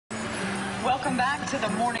Welcome back to the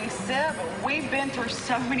Morning Sip. We've been through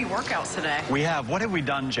so many workouts today. We have. What have we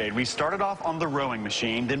done, Jade? We started off on the rowing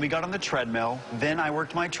machine, then we got on the treadmill, then I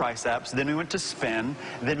worked my triceps, then we went to spin,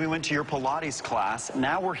 then we went to your Pilates class.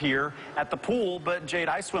 Now we're here at the pool, but Jade,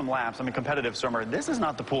 I swim laps. I'm a competitive swimmer. This is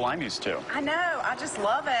not the pool I'm used to. I know. I just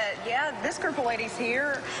love it. Yeah, this group of ladies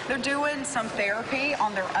here, they're doing some therapy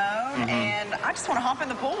on their own, and I just want to hop in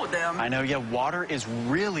the pool with them. I know, yeah, water is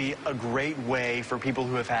really a great way for people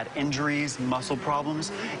who have had injuries, muscle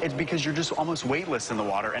problems. It's because you're just almost weightless in the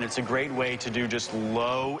water, and it's a great way to do just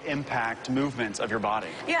low impact movements of your body.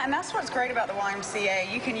 Yeah, and that's what's great about the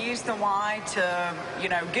YMCA. You can use the Y to,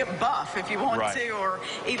 get buff if you want to, or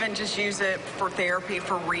even just use it for therapy,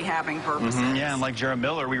 for rehabbing purposes. Yeah, and like Jared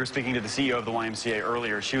Miller, we were speaking to the CEO of the YMCA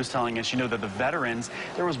earlier. She was telling us, that the veterans,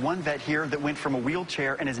 there was one vet here that went from a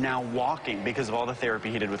wheelchair and is now walking because of all the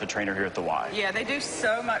therapy he did with a trainer here at the Y. Yeah, they do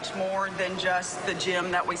so much more than just the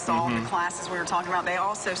gym that we saw, the classes we were talking about. They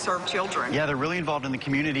also serve children. Yeah, they're really involved in the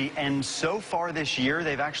community, and so far this year,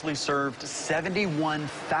 they've actually served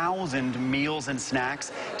 71,000 meals and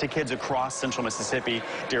snacks to kids across central Mississippi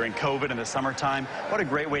during COVID in the summertime. What a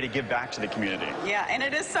great way to give back to the community. Yeah, and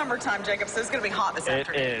it is summertime, Jacob, so it's going to be hot this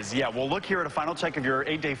afternoon. It is, yeah. Well, look here at a final check of your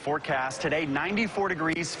 8-day forecast. Today, 94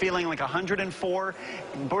 degrees, feeling like 104,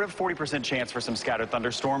 but a 40% chance for some scattered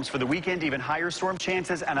thunderstorms. For the weekend, even higher storm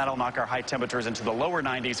chances, and that'll knock our high temperatures into the lower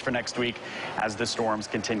 90s for next week as the storms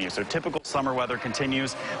continue. So typical summer weather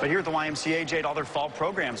continues. But here at the YMCA, Jade, all their fall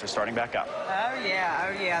programs are starting back up. Oh,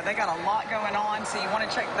 yeah. They got a lot going on, so you want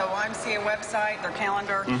to check the YMCA website, their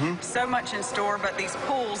calendar. So much in store, but these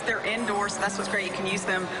pools, they're indoors, so that's what's great. You can use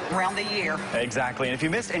them around the year. Exactly. And if you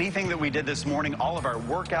missed anything that we did this morning, all of our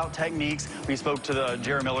workout techniques, we spoke to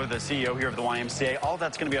Jared Miller, the CEO here of the YMCA. All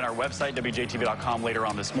that's going to be on our website, WJTV.com, later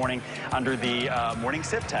on this morning under the Morning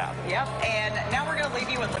Sip tab. Yep, and now we're going to leave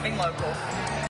you with Living Local.